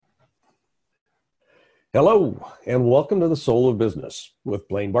Hello, and welcome to the Soul of Business with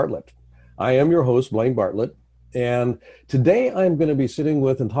Blaine Bartlett. I am your host, Blaine Bartlett, and today I'm going to be sitting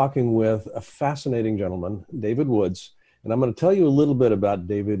with and talking with a fascinating gentleman, David Woods, and I'm going to tell you a little bit about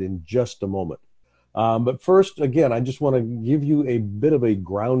David in just a moment. But first, again, I just want to give you a bit of a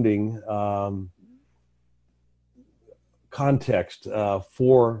grounding context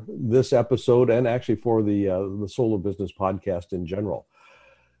for this episode and actually for the Soul of Business podcast in general.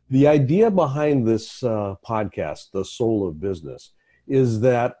 The idea behind this podcast, The Soul of Business, is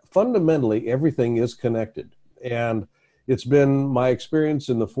that fundamentally everything is connected. And it's been my experience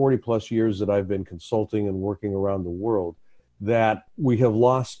in the 40 plus years that I've been consulting and working around the world that we have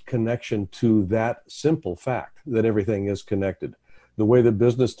lost connection to that simple fact that everything is connected. The way that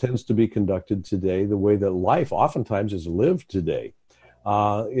business tends to be conducted today, the way that life oftentimes is lived today,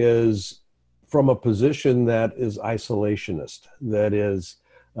 is from a position that is isolationist, that is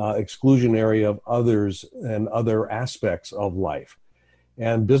exclusionary of others and other aspects of life.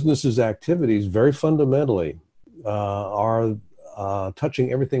 And businesses' activities very fundamentally are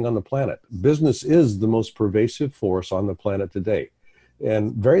touching everything on the planet. Business is the most pervasive force on the planet today.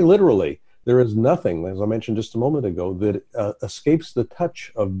 And very literally, there is nothing, as I mentioned just a moment ago, that escapes the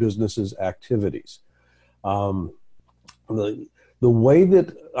touch of businesses' activities. The way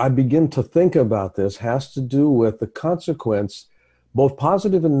that I begin to think about this has to do with the consequence, both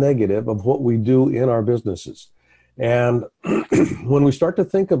positive and negative, of what we do in our businesses. And when we start to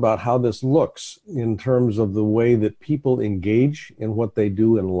think about how this looks in terms of the way that people engage in what they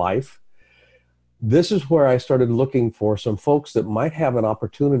do in life, this is where I started looking for some folks that might have an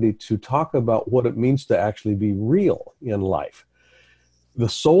opportunity to talk about what it means to actually be real in life. The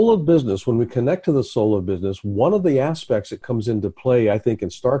soul of business, when we connect to the soul of business, one of the aspects that comes into play, I think, in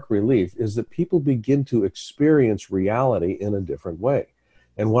stark relief is that people begin to experience reality in a different way.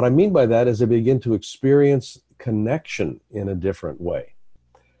 And what I mean by that is they begin to experience connection in a different way.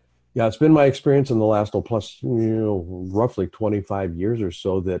 Yeah, it's been my experience in the last, roughly 25 years or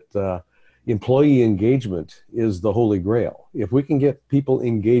so that employee engagement is the holy grail. If we can get people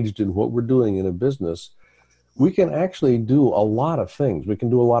engaged in what we're doing in a business, we can actually do a lot of things. We can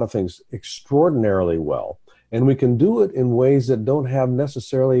do a lot of things extraordinarily well, and we can do it in ways that don't have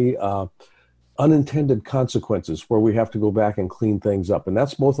necessarily unintended consequences where we have to go back and clean things up. And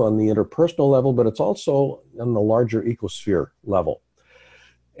that's both on the interpersonal level, but it's also on the larger ecosphere level.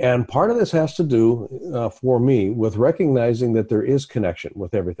 And part of this has to do, for me, with recognizing that there is connection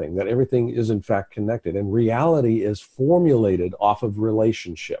with everything, that everything is in fact connected, and reality is formulated off of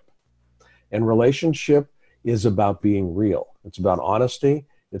relationship. And relationship is about being real. It's about honesty.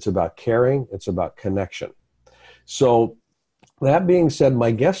 It's about caring. It's about connection. So that being said,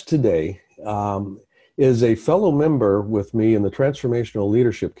 my guest today is a fellow member with me in the Transformational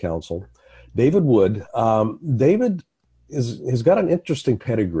Leadership Council, David Wood. David has got an interesting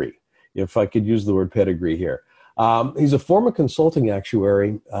pedigree, if I could use the word pedigree here. He's a former consulting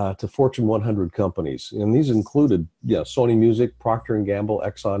actuary to Fortune 100 companies, and these included Sony Music, Procter & Gamble,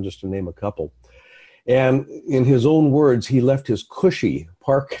 Exxon, just to name a couple. And in his own words, he left his cushy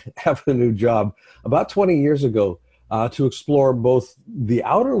Park Avenue job about 20 years ago to explore both the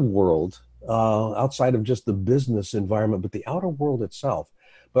outer world, outside of just the business environment, but the outer world itself,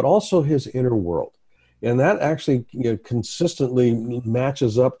 but also his inner world. And that actually consistently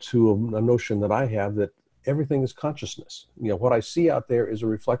matches up to a notion that I have that everything is consciousness. What I see out there is a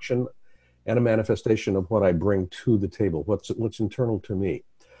reflection and a manifestation of what I bring to the table, what's internal to me.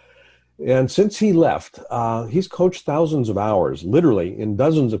 And since he left, he's coached thousands of hours, literally, in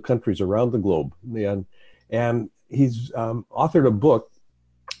dozens of countries around the globe. And he's authored a book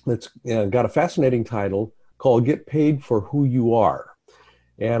that's got a fascinating title called Get Paid for Who You Are.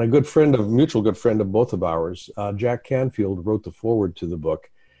 And a mutual good friend of both of ours, Jack Canfield, wrote the foreword to the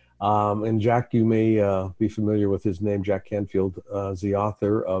book. And Jack, you may be familiar with his name. Jack Canfield is the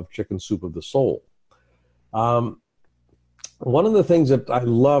author of Chicken Soup of the Soul. One of the things that I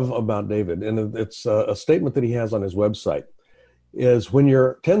love about David, and it's a statement that he has on his website, is when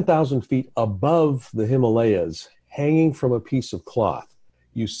you're 10,000 feet above the Himalayas, hanging from a piece of cloth,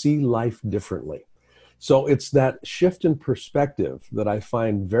 you see life differently. So it's that shift in perspective that I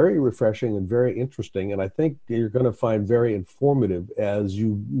find very refreshing and very interesting, and I think you're going to find very informative as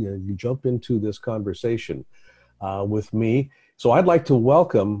you jump into this conversation with me. So I'd like to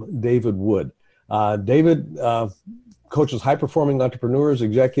welcome David Wood. David coaches high-performing entrepreneurs,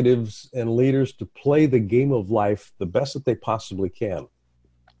 executives, and leaders to play the game of life the best that they possibly can,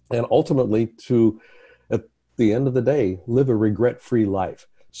 and ultimately to, at the end of the day, live a regret-free life.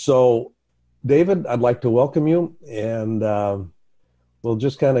 So, David, I'd like to welcome you, and we'll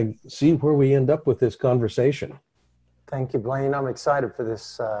just kind of see where we end up with this conversation. Thank you, Blaine. I'm excited for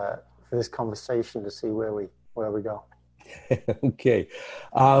this conversation to see where we go. Okay.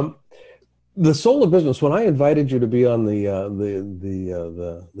 The soul of business. When I invited you to be on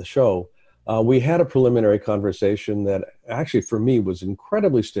the show, we had a preliminary conversation that actually for me was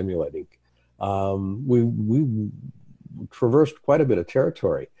incredibly stimulating. We traversed quite a bit of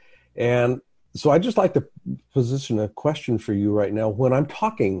territory, and so I just like to position a question for you right now. When I'm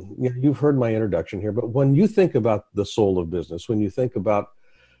talking, you've heard my introduction here, but when you think about the soul of business, when you think about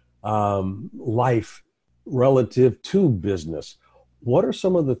life relative to business, what are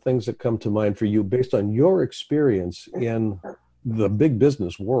some of the things that come to mind for you based on your experience in the big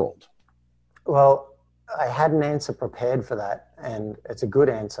business world? Well, I had an answer prepared for that, and it's a good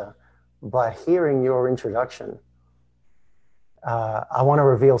answer. But hearing your introduction, I want to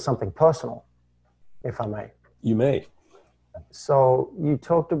reveal something personal, if I may. You may. So you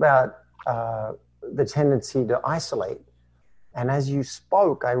talked about the tendency to isolate. And as you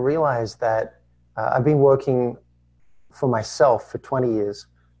spoke, I realized that I've been working for myself for 20 years,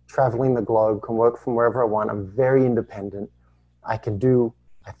 traveling the globe, can work from wherever I want. I'm very independent. I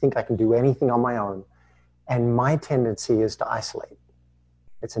think I can do anything on my own. And my tendency is to isolate.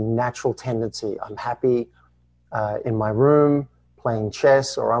 It's a natural tendency. I'm happy in my room, playing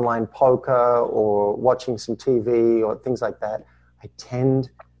chess or online poker or watching some TV or things like that. I tend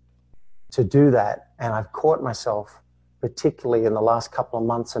to do that. And I've caught myself, particularly in the last couple of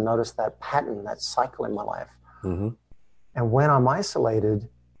months, and noticed that pattern, that cycle in my life. Mm-hmm. And when I'm isolated,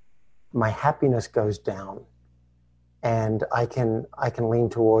 my happiness goes down, and I can lean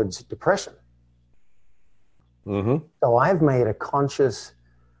towards depression. Mm-hmm. So I've made a conscious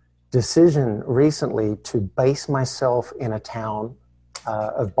decision recently to base myself in a town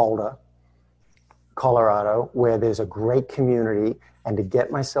of Boulder, Colorado, where there's a great community, and to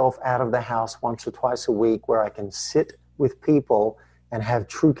get myself out of the house once or twice a week where I can sit with people and have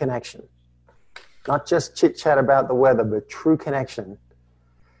true connection. Not just chit chat about the weather, but true connection.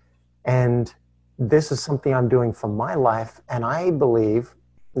 And this is something I'm doing for my life. And I believe,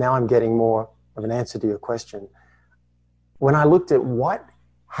 now I'm getting more of an answer to your question. When I looked at what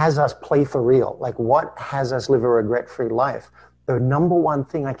has us play for real, like what has us live a regret-free life, the number one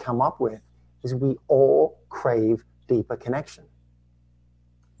thing I come up with is we all crave deeper connection.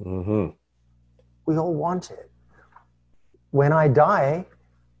 Mm-hmm. We all want it. When I die,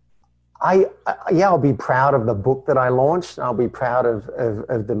 I'll be proud of the book that I launched. I'll be proud of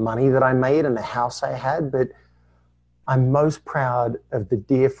the money that I made and the house I had, but I'm most proud of the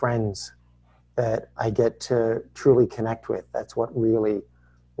dear friends that I get to truly connect with. That's what really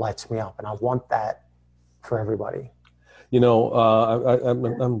lights me up, and I want that for everybody.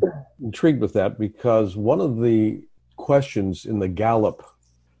 I'm intrigued with that, because one of the questions in the Gallup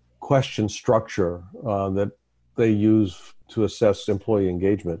question structure that they use to assess employee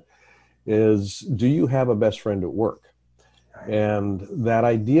engagement is, do you have a best friend at work? And that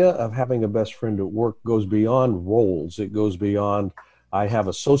idea of having a best friend at work goes beyond roles. It goes beyond, I have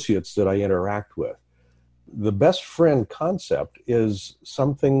associates that I interact with. The best friend concept is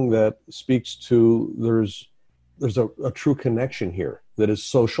something that speaks to there's a true connection here that is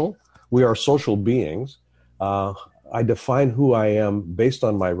social. We are social beings. I define who I am based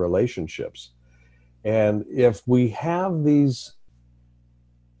on my relationships. And if we have these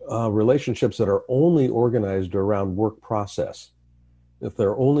relationships that are only organized around work process, if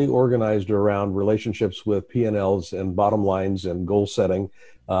they're only organized around relationships with P&Ls and bottom lines and goal setting,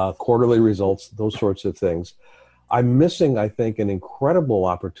 quarterly results, those sorts of things, I'm missing, I think, an incredible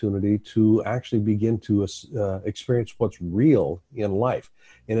opportunity to actually begin to experience what's real in life.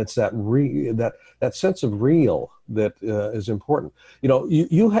 And it's that that sense of real that is important.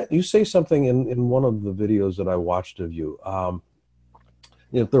 You say something in one of the videos that I watched of you.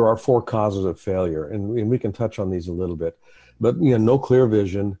 There are 4 causes of failure, and we can touch on these a little bit. But no clear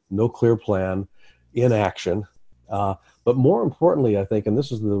vision, no clear plan, inaction. But more importantly, I think, and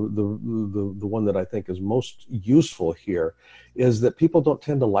this is the one that I think is most useful here, is that people don't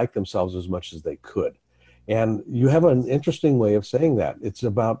tend to like themselves as much as they could. And you have an interesting way of saying that. It's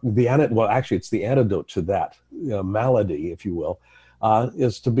about it's the antidote to that malady, if you will,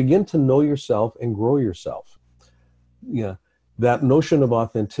 is to begin to know yourself and grow yourself. That notion of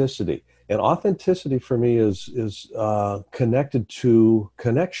authenticity. And authenticity for me is connected to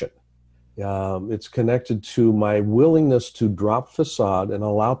connection. It's connected to my willingness to drop facade and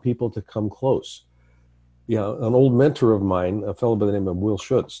allow people to come close. An old mentor of mine, a fellow by the name of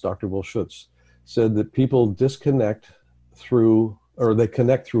Dr. Will Schutz, said that people they connect through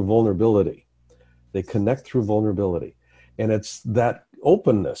vulnerability. They connect through vulnerability. And it's that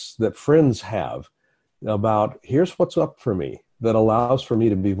openness that friends have about here's what's up for me that allows for me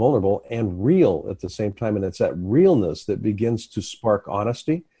to be vulnerable and real at the same time. And it's that realness that begins to spark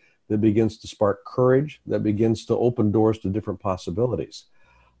honesty, that begins to spark courage, that begins to open doors to different possibilities.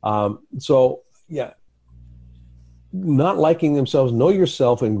 So, yeah, not liking themselves, know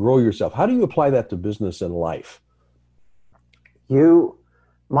yourself and grow yourself. How do you apply that to business and life?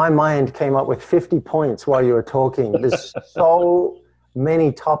 My mind came up with 50 points while you were talking. There's so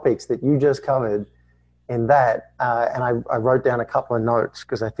many topics that you just covered in that, and I wrote down a couple of notes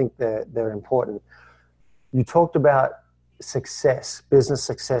because I think they're important. You talked about success, business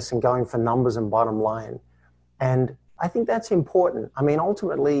success, and going for numbers and bottom line. And I think that's important. I mean,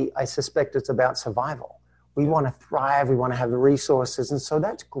 ultimately, I suspect it's about survival. We want to thrive. We want to have the resources. And so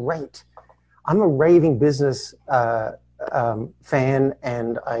that's great. I'm a raving business fan,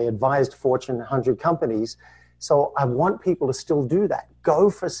 and I advised Fortune 100 companies. So I want people to still do that. Go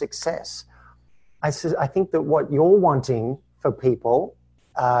for success. I think that what you're wanting for people,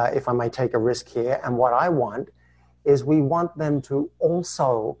 if I may take a risk here, and what I want is we want them to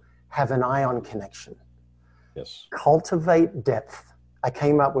also have an eye on connection. Yes. Cultivate depth. I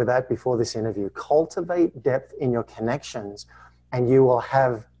came up with that before this interview. Cultivate depth in your connections, and you will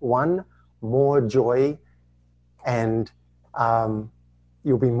have more joy, and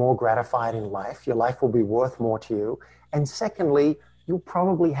you'll be more gratified in life. Your life will be worth more to you. And secondly, you'll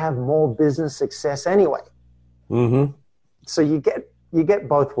probably have more business success anyway. Mm-hmm. So you get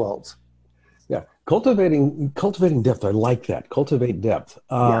both worlds. Yeah, cultivating depth. I like that. Cultivate depth.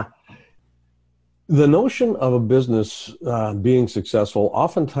 Yeah. The notion of a business being successful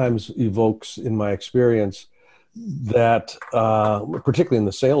oftentimes evokes, in my experience, that particularly in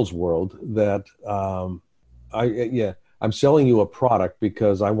the sales world, that I'm selling you a product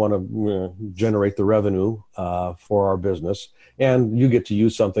because I want to generate the revenue for our business, and you get to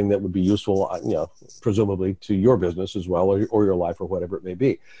use something that would be useful, presumably to your business as well, or your life, or whatever it may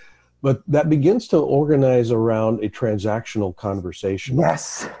be. But that begins to organize around a transactional conversation.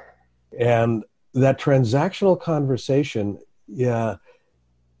 Yes. And that transactional conversation,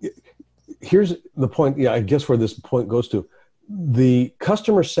 here's the point, I guess where this point goes to. The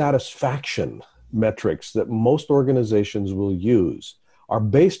customer satisfaction metrics that most organizations will use are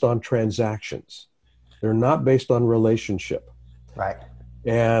based on transactions. They're not based on relationship. Right.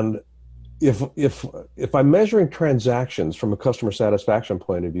 And if I'm measuring transactions from a customer satisfaction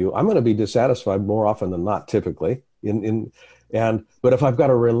point of view, I'm going to be dissatisfied more often than not, typically. But if I've got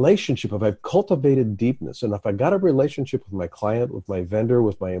a relationship, if I've cultivated deepness, and if I've got a relationship with my client, with my vendor,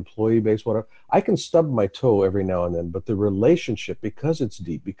 with my employee base, whatever, I can stub my toe every now and then. But the relationship, because it's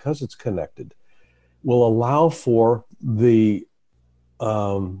deep, because it's connected, will allow for the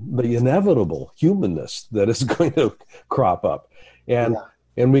inevitable humanness that is going to crop up, and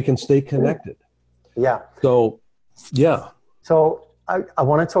we can stay connected. Yeah. So, yeah. So I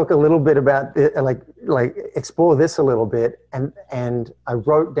want to talk a little bit about like explore this a little bit, and I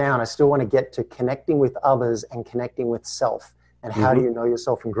wrote down, I still want to get to connecting with others and connecting with self, and how do you know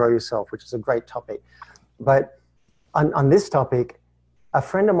yourself and grow yourself, which is a great topic. But on this topic, a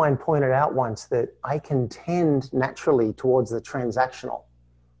friend of mine pointed out once that I can tend naturally towards the transactional.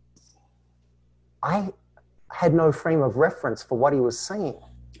 I had no frame of reference for what he was saying.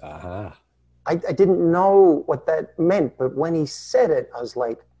 Uh-huh. I didn't know what that meant, but when he said it, I was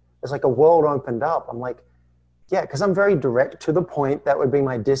like, it's like a world opened up. I'm like, yeah, because I'm very direct to the point. That would be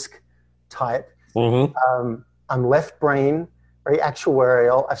my DISC type. Mm-hmm. I'm left brain, very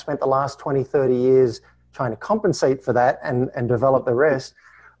actuarial. I've spent the last 20, 30 years trying to compensate for that and develop the rest.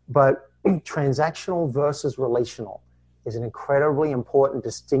 But transactional versus relational is an incredibly important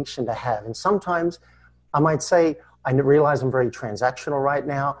distinction to have. And sometimes I might say, I realize I'm very transactional right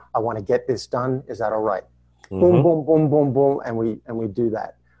now. I want to get this done. Is that all right? Mm-hmm. Boom, boom, boom, boom, boom. And we do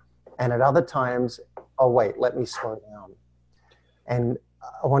that. And at other times, oh, wait, let me slow down. And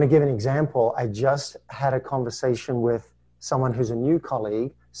I want to give an example. I just had a conversation with someone who's a new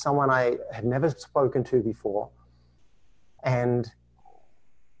colleague, someone I had never spoken to before. And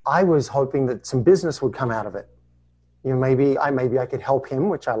I was hoping that some business would come out of it. You know, maybe I could help him,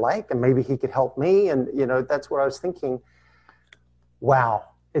 which I like, and maybe he could help me. And, that's what I was thinking. Wow.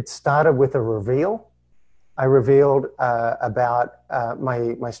 It started with a reveal. I revealed about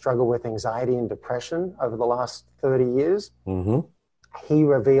my struggle with anxiety and depression over the last 30 years. Mm-hmm. He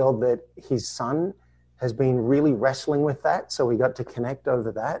revealed that his son has been really wrestling with that. So we got to connect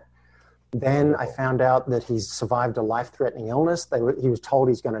over that. Then I found out that he's survived a life-threatening illness. He was told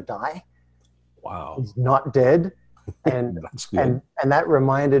he's going to die. Wow. He's not dead. And That's good. and that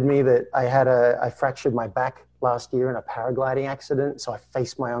reminded me that I fractured my back last year in a paragliding accident, so I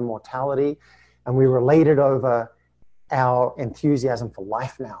faced my own mortality, and we related over our enthusiasm for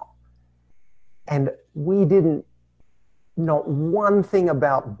life now. And we didn't, not one thing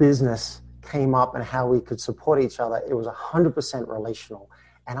about business came up and how we could support each other. It was 100% relational.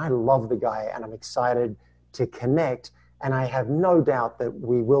 And I love the guy, and I'm excited to connect. And I have no doubt that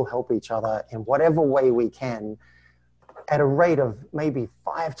we will help each other in whatever way we can, at a rate of maybe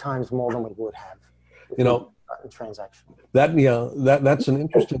 5 times more than we would have in transaction. That's an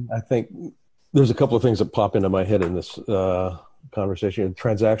interesting, I think there's a couple of things that pop into my head in this conversation,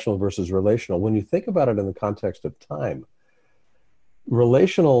 transactional versus relational. When you think about it in the context of time,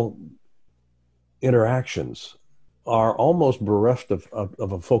 relational interactions are almost bereft of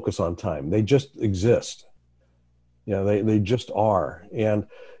a focus on time. They just exist. They just are. And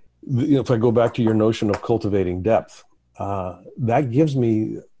if I go back to your notion of cultivating depth, that gives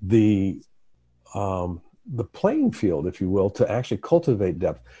me the playing field, if you will, to actually cultivate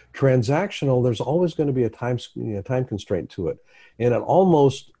depth. Transactional, there's always going to be a time constraint to it. And it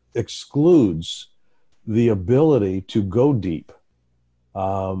almost excludes the ability to go deep,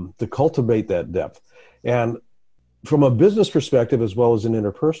 to cultivate that depth. And from a business perspective, as well as an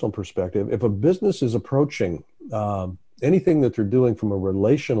interpersonal perspective, if a business is approaching anything that they're doing from a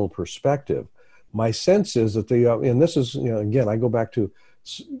relational perspective, my sense is that they, and this is, again, I go back to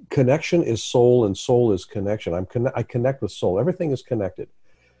connection is soul and soul is connection. I connect with soul. Everything is connected.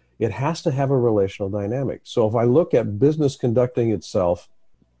 It has to have a relational dynamic. So if I look at business conducting itself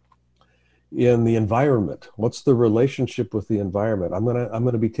in the environment, what's the relationship with the environment? I'm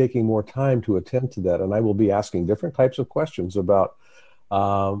going to be taking more time to attend to that, and I will be asking different types of questions about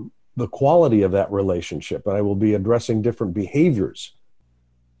the quality of that relationship, and I will be addressing different behaviors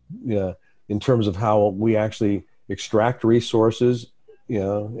in terms of how we actually extract resources,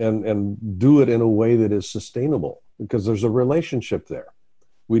 and do it in a way that is sustainable, because there's a relationship there.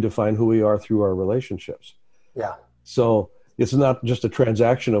 We define who we are through our relationships. Yeah. So it's not just a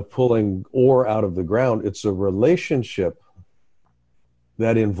transaction of pulling ore out of the ground. It's a relationship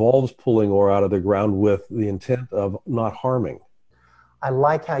that involves pulling ore out of the ground with the intent of not harming. I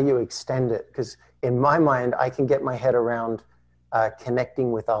like how you extend it, because in my mind, I can get my head around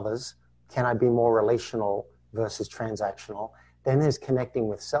connecting with others. Can I be more relational versus transactional? Then there's connecting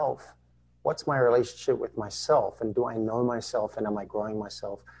with self. What's my relationship with myself? And do I know myself? And am I growing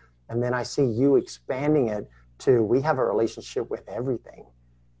myself? And then I see you expanding it to, we have a relationship with everything.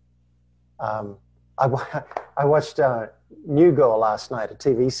 I watched New Girl last night, a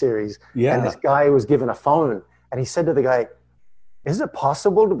TV series. Yeah. And this guy was given a phone, and he said to the guy, "Is it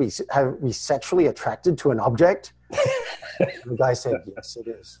possible to be sexually attracted to an object?" The guy said, "Yes, it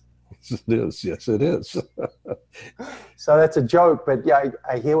is." It is. Yes, it is. So that's a joke, but yeah,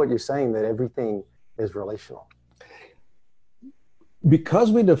 I hear what you're saying, that everything is relational.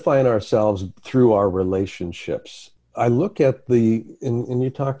 Because we define ourselves through our relationships, I look at and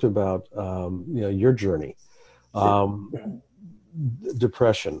you talked about, your journey,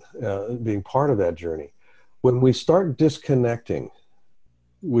 depression, being part of that journey. When we start disconnecting,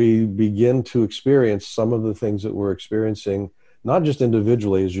 we begin to experience some of the things that we're experiencing, not just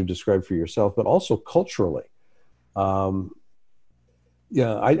individually, as you described for yourself, but also culturally. I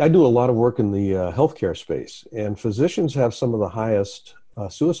do a lot of work in the healthcare space, and physicians have some of the highest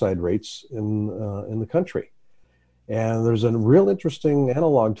suicide rates in the country. And there's a real interesting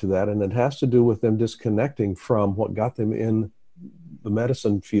analog to that, and it has to do with them disconnecting from what got them in the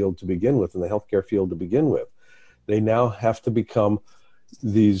medicine field to begin with, in the healthcare field to begin with. They now have to become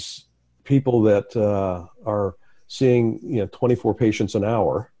these people that are seeing 24 patients an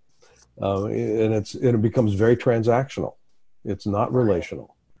hour, and it becomes very transactional. It's not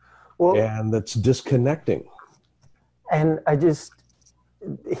relational, and it's disconnecting. And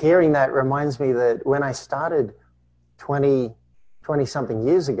hearing that reminds me that when I started 20 something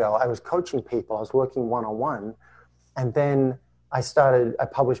years ago, I was coaching people. I was working one-on-one, and then I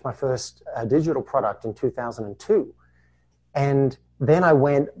published my first digital product in 2002, and then I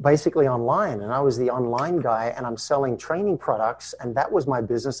went basically online, and I was the online guy, and I'm selling training products, and that was my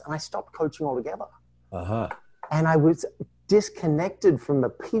business, and I stopped coaching altogether. Uh-huh. And I was disconnected from the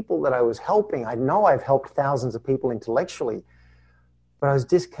people that I was helping. I know I've helped thousands of people intellectually, but I was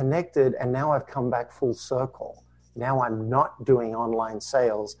disconnected, and now I've come back full circle. Now I'm not doing online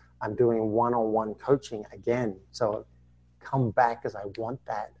sales. I'm doing one-on-one coaching again. So come back, because I want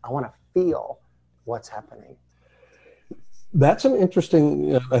that. I want to feel what's happening. That's an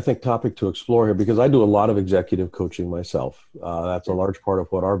interesting, I think, topic to explore here, because I do a lot of executive coaching myself. That's a large part of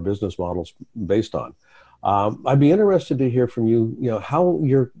what our business model's based on. I'd be interested to hear from you, how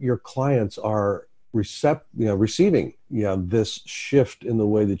your clients are receiving, this shift in the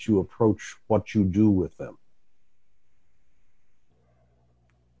way that you approach what you do with them.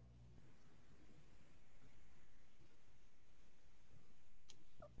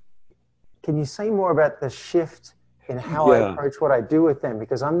 Can you say more about the shift in how I approach what I do with them?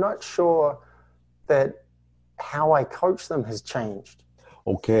 Because I'm not sure that how I coach them has changed.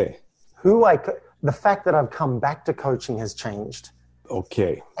 Okay. The fact that I've come back to coaching has changed.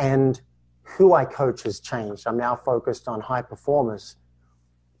 Okay. And who I coach has changed. I'm now focused on high performers.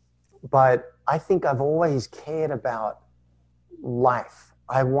 But I think I've always cared about life.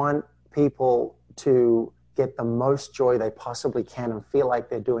 I want people to get the most joy they possibly can and feel like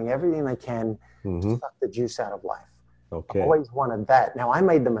they're doing everything they can to suck the juice out of life. Okay. I've always wanted that. Now, I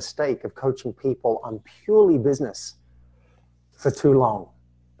made the mistake of coaching people on purely business for too long.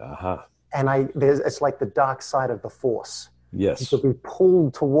 And it's like the dark side of the force. Yes. You could be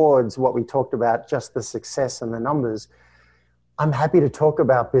pulled towards what we talked about, just the success and the numbers. I'm happy to talk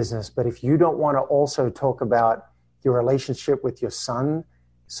about business, but if you don't want to also talk about your relationship with your son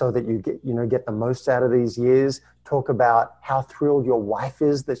so that you get the most out of these years, talk about how thrilled your wife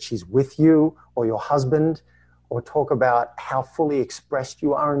is that she's with you, or your husband, or talk about how fully expressed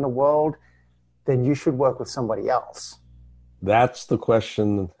you are in the world, then you should work with somebody else. That's the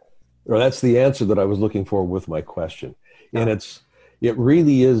question, or that's the answer that I was looking for with my question. And it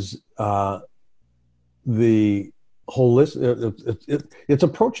really is the holistic. It's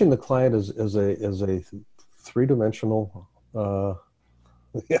approaching the client as a three-dimensional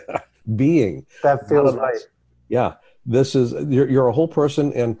being. That feels right. Yeah, this is you're a whole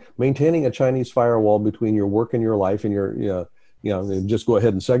person, and maintaining a Chinese firewall between your work and your life, and your just go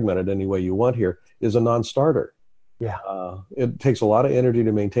ahead and segment it any way you want here, is a non-starter. Yeah, it takes a lot of energy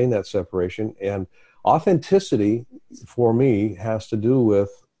to maintain that separation, and authenticity for me has to do with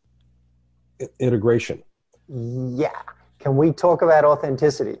integration. Yeah, can we talk about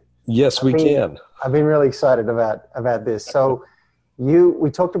authenticity? Yes, we can. I've been really excited about this. So we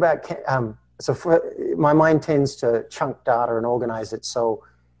talked about, my mind tends to chunk data and organize it. So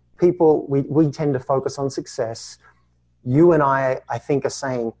we tend to focus on success. You and I think, are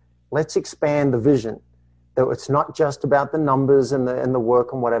saying, let's expand the vision. That it's not just about the numbers and the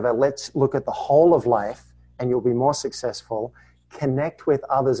work and whatever. Let's look at the whole of life, and you'll be more successful. Connect with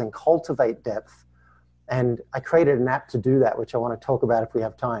others and cultivate depth. And I created an app to do that, which I want to talk about if we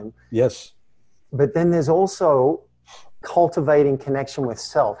have time. Yes. But then there's also cultivating connection with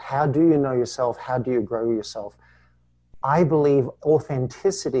self. How do you know yourself? How do you grow yourself? I believe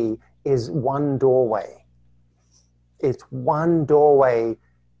authenticity is one doorway. It's one doorway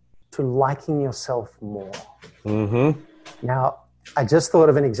to liking yourself more. Now, I just thought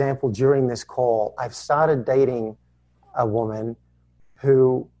of an example during this call. I've started dating a woman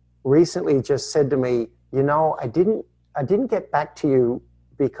who recently just said to me, I didn't get back to you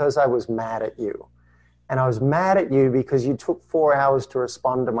because I was mad at you. And I was mad at you because you took 4 hours to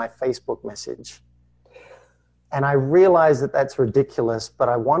respond to my Facebook message. And I realized that that's ridiculous, but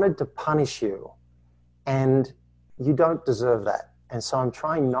I wanted to punish you. And you don't deserve that. And so I'm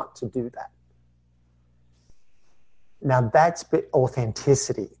trying not to do that. Now that's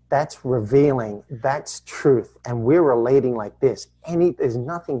authenticity. That's revealing. That's truth. And we're relating like this. There's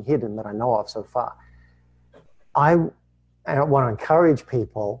nothing hidden that I know of so far. I want to encourage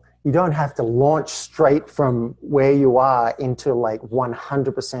people. You don't have to launch straight from where you are into like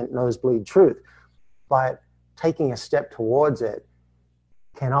 100% nosebleed truth. But taking a step towards it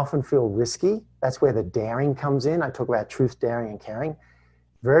can often feel risky. That's where the daring comes in. I talk about truth, daring, and caring.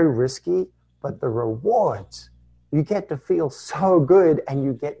 Very risky, but the rewards, you get to feel so good, and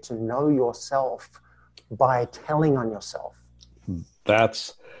you get to know yourself by telling on yourself.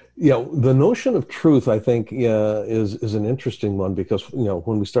 That's, the notion of truth, I think, is an interesting one, because,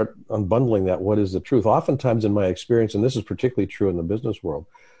 when we start unbundling that, what is the truth? Oftentimes in my experience, and this is particularly true in the business world,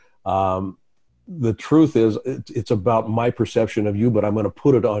 the truth is it's about my perception of you, but I'm going to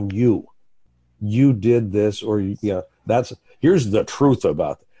put it on you. You did this, or here's the truth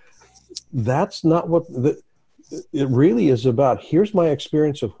about it. That's not what it really is about. Here's my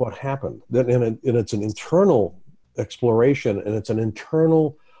experience of what happened. And it's an internal exploration, and it's an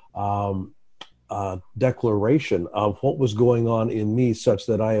internal declaration of what was going on in me, such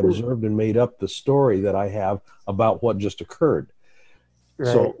that I observed and made up the story that I have about what just occurred.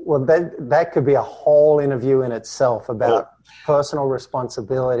 Right. So, well, that could be a whole interview in itself about personal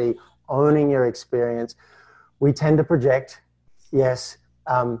responsibility, owning your experience. We tend to project, yes,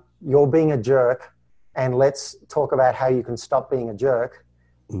 you're being a jerk, and let's talk about how you can stop being a jerk,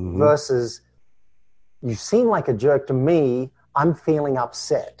 versus you seem like a jerk to me. I'm feeling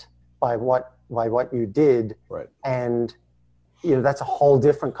upset by what you did. Right. And, that's a whole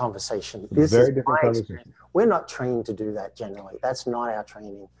different conversation. This Very is different my conversation. experience. We're not trained to do that generally. That's not our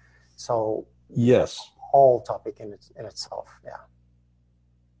training. So yes, whole topic in itself. Yeah.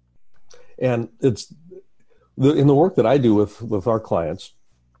 And it's in the work that I do with our clients,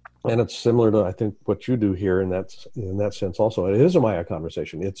 and it's similar to, I think, what you do here in that sense also. It is a Maya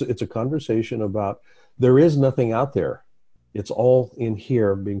conversation. It's a conversation about there is nothing out there. It's all in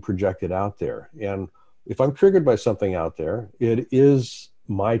here being projected out there. And if I'm triggered by something out there, it is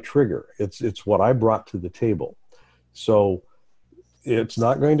my trigger. It's what I brought to the table. So it's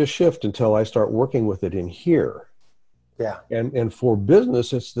not going to shift until I start working with it in here. Yeah. And for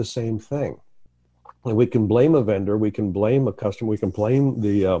business, it's the same thing. And we can blame a vendor, we can blame a customer, we can blame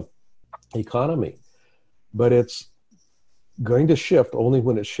the economy, but it's going to shift only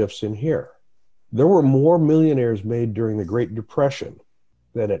when it shifts in here. There were more millionaires made during the Great Depression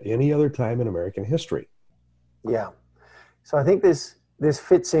than at any other time in American history. Yeah. So I think this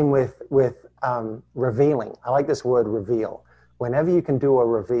fits in with revealing. I like this word, reveal. Whenever you can do a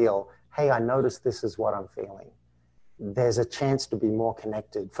reveal, hey, I noticed this is what I'm feeling. There's a chance to be more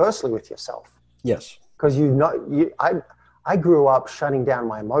connected, firstly with yourself. Yes. Because I grew up shutting down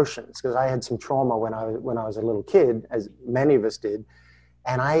my emotions because I had some trauma when I was a little kid, as many of us did,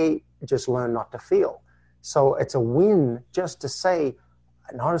 and I just learned not to feel. So it's a win just to say,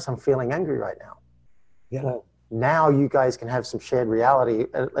 I notice I'm feeling angry right now. Yeah. Well, now you guys can have some shared reality.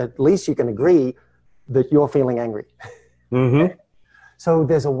 At least you can agree that you're feeling angry. Mm-hmm. Okay? So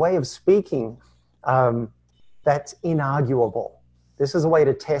there's a way of speaking that's inarguable. This is a way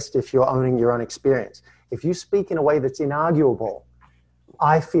to test if you're owning your own experience. If you speak in a way that's inarguable,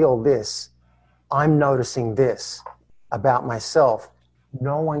 I feel this, I'm noticing this about myself,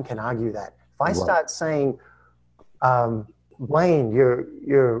 no one can argue that. If I start saying, Blaine,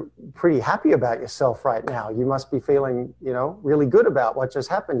 you're pretty happy about yourself right now. You must be feeling, really good about what just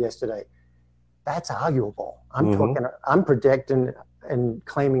happened yesterday. That's arguable. I'm projecting and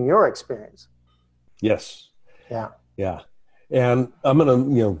claiming your experience. Yes. Yeah. Yeah. And I'm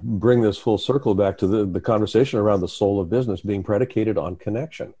going to, bring this full circle back to the conversation around the soul of business being predicated on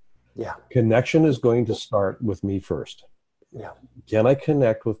connection. Yeah. Connection is going to start with me first. Yeah. Can I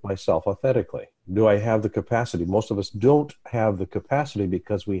connect with myself authentically? Do I have the capacity? Most of us don't have the capacity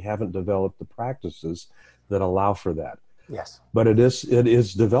because we haven't developed the practices that allow for that. Yes. But it is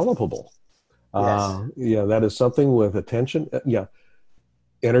developable. Yes. That is something with attention.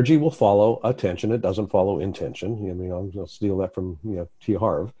 Energy will follow attention. It doesn't follow intention. I'll steal that from T.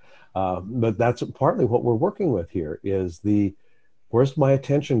 Harv. But that's partly what we're working with here is where's my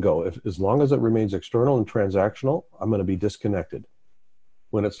attention go? As long as it remains external and transactional, I'm going to be disconnected.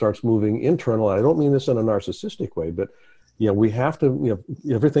 When it starts moving internal, I don't mean this in a narcissistic way, but we have to,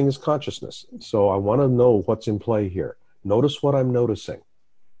 everything is consciousness. So I want to know what's in play here. Notice what I'm noticing.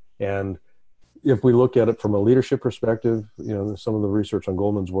 And if we look at it from a leadership perspective, some of the research on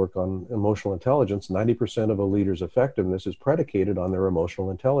Goleman's work on emotional intelligence, 90% of a leader's effectiveness is predicated on their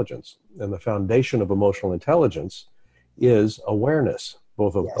emotional intelligence. And the foundation of emotional intelligence is awareness,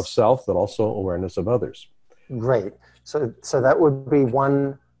 both of self, but also awareness of others. Great. So that would be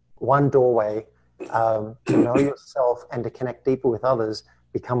one doorway to know yourself and to connect deeper with others,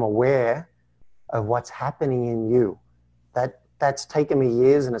 become aware of what's happening in you. That's taken me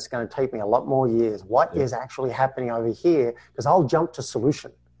years, and it's going to take me a lot more years. What is actually happening over here? Because I'll jump to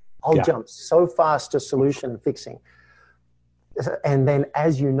solution. I'll jump so fast to solution and fixing. And then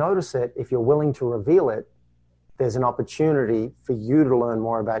as you notice it, if you're willing to reveal it, there's an opportunity for you to learn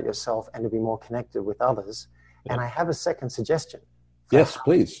more about yourself and to be more connected with others. Yeah. And I have a second suggestion. Yes,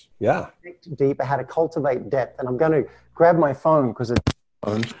 please. Yeah. Connect deeper, how to cultivate depth. And I'm going to grab my phone because it's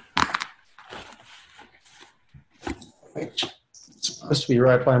supposed to be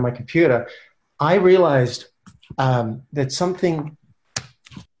right by my computer. I realized that something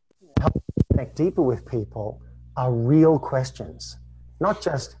help connect deeper with people are real questions, not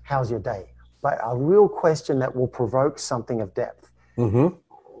just how's your day, but a real question that will provoke something of depth. Mm-hmm.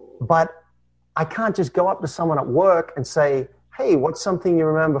 But I can't just go up to someone at work and say, hey, what's something you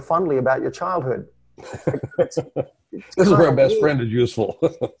remember fondly about your childhood? This is where a best friend is useful.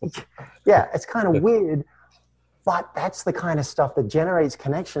 Yeah, it's kind of weird, but that's the kind of stuff that generates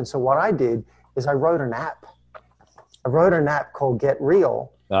connection. So what I did is I wrote an app. I wrote an app called Get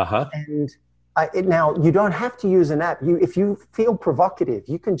Real. Uh-huh. And now, you don't have to use an app. If you feel provocative,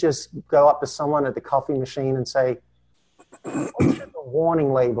 you can just go up to someone at the coffee machine and say, what should the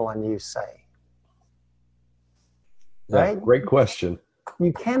warning label on you say? Yeah, right? Great question.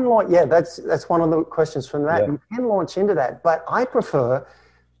 You can launch, yeah, that's one of the questions from that. Yeah. You can launch into that, but I prefer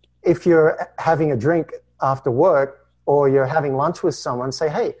if you're having a drink after work or you're having lunch with someone, say,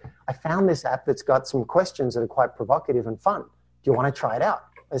 hey, I found this app that's got some questions that are quite provocative and fun. Do you want to try it out?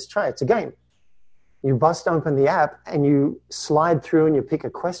 Let's try it. It's a game. You bust open the app and you slide through and you pick a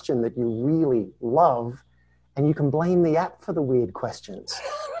question that you really love, and you can blame the app for the weird questions.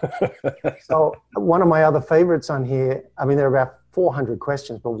 So one of my other favorites on here, I mean, there are about 400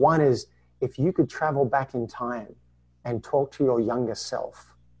 questions, but one is, if you could travel back in time and talk to your younger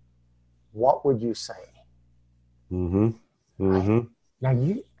self, what would you say? Mm-hmm. Mm-hmm.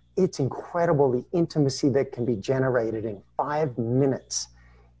 Now, it's incredible the intimacy that can be generated in 5 minutes.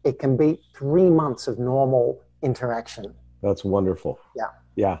 It can be 3 months of normal interaction. That's wonderful. Yeah.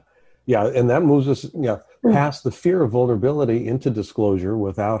 Yeah. Yeah. And that moves us past the fear of vulnerability into disclosure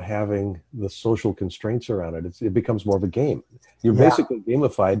without having the social constraints around it. It becomes more of a game. You're basically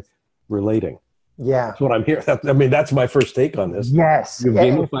gamified relating. Yeah. That's what I'm hearing. I mean, that's my first take on this. Yes. You're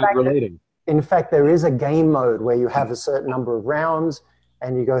gamified relating. In fact, there is a game mode where you have a certain number of rounds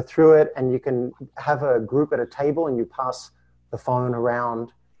and you go through it, and you can have a group at a table and you pass the phone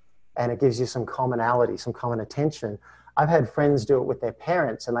around, and it gives you some commonality, some common attention. I've had friends do it with their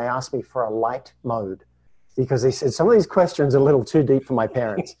parents, and they asked me for a light mode because they said some of these questions are a little too deep for my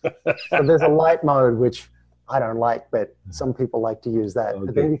parents. So there's a light mode, which I don't like, but some people like to use that. Okay.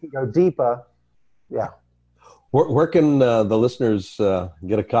 But then you can go deeper. Yeah. Where can the listeners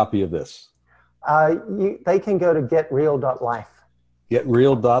get a copy of this? They can go to getreal.life.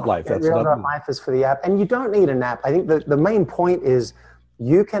 Getreal.life. Getreal.life is for the app. And you don't need an app. I think the main point is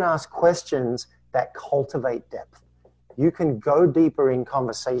you can ask questions that cultivate depth. You can go deeper in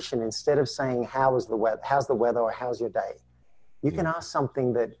conversation instead of saying, how's the weather, or how's your day? You can ask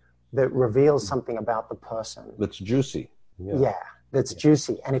something that reveals something about the person. That's juicy. That's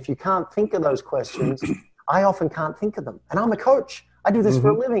juicy. And if you can't think of those questions, I often can't think of them. And I'm a coach. I do this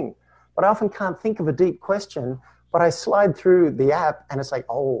for a living. But I often can't think of a deep question, but I slide through the app and it's like,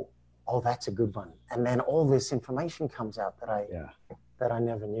 oh, that's a good one. And then all this information comes out that I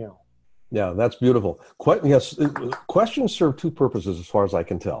never knew. Yeah, that's beautiful. Yes, questions serve two purposes as far as I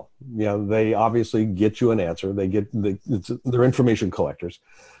can tell. Yeah, they obviously get you an answer. They're information collectors.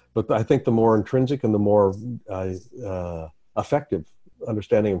 But I think the more intrinsic and the more effective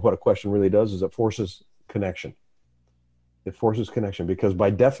understanding of what a question really does is it forces connection. It forces connection because by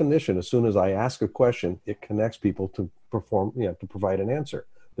definition, as soon as I ask a question, it connects people to provide an answer.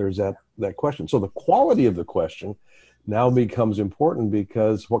 There's that question. So the quality of the question now becomes important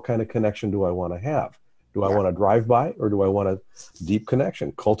because what kind of connection do I want to have? Do I want to drive by, or do I want a deep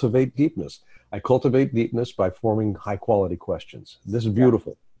connection? Cultivate deepness. I cultivate deepness by forming high quality questions. This is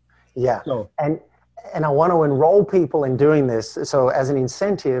beautiful. Yeah. So, and I want to enroll people in doing this. So as an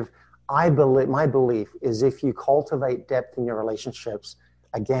incentive, my belief is if you cultivate depth in your relationships,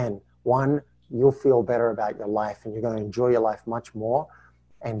 again, one, you'll feel better about your life and you're going to enjoy your life much more.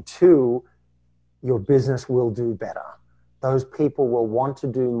 And two, your business will do better. Those people will want to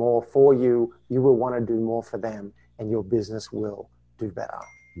do more for you. You will want to do more for them, and your business will do better.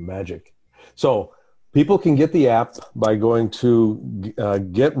 Magic. So people can get the app by going to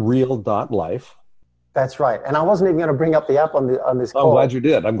getreal.life. That's right. And I wasn't even going to bring up the app on this call. I'm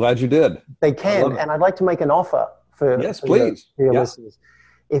glad you did. They can. And I'd like to make an offer for your listeners.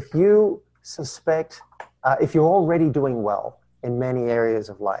 If you suspect, if you're already doing well in many areas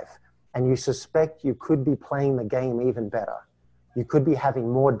of life, and you suspect you could be playing the game even better, you could be having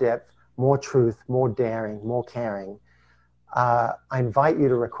more depth, more truth, more daring, more caring, I invite you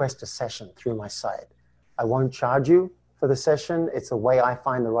to request a session through my site. I won't charge you for the session. It's the way I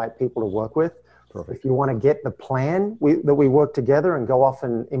find the right people to work with. Perfect. If you want to get the plan that we work together and go off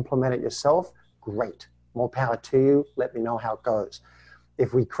and implement it yourself, great. More power to you. Let me know how it goes.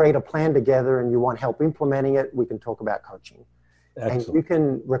 If we create a plan together and you want help implementing it, we can talk about coaching. Excellent. And you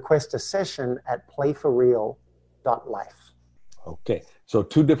can request a session at playforreal.life. Okay. So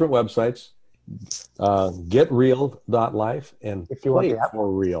 2 different websites, getreal.life and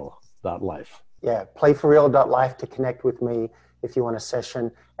playforreal.life. Yeah, playforreal.life to connect with me if you want a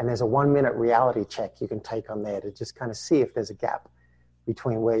session. And there's a 1-minute reality check you can take on there to just kind of see if there's a gap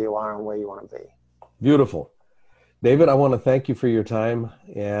between where you are and where you want to be. Beautiful. David, I want to thank you for your time.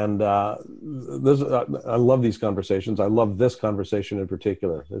 And I love these conversations. I love this conversation in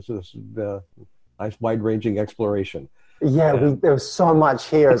particular. This is nice wide-ranging exploration. Yeah, there's so much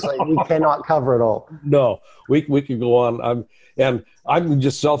here, so we cannot cover it all. No, we could go on. I'm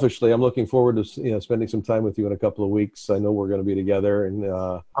just selfishly, I'm looking forward to spending some time with you in a couple of weeks. I know we're going to be together and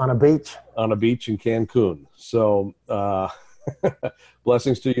on a beach in Cancun. So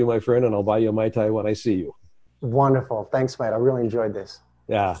Blessings to you, my friend, and I'll buy you a Mai Tai when I see you. Wonderful. Thanks, mate. I really enjoyed this.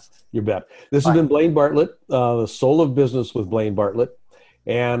 Yeah, you bet. This has been Blaine Bartlett, The Soul of Business with Blaine Bartlett.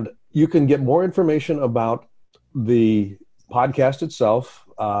 And you can get more information about the podcast itself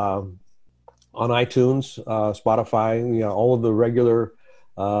on iTunes, Spotify, all of the regular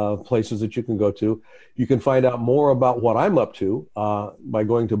places that you can go to. You can find out more about what I'm up to by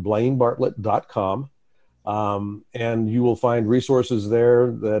going to blainebartlett.com. And you will find resources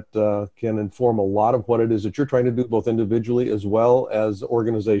there that can inform a lot of what it is that you're trying to do, both individually as well as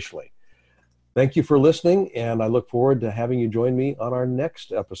organizationally. Thank you for listening, and I look forward to having you join me on our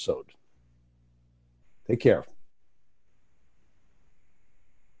next episode. Take care.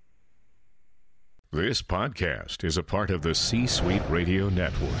 This podcast is a part of the C-Suite Radio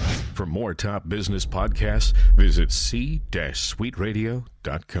Network. For more top business podcasts, visit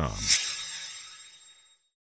c-suiteradio.com.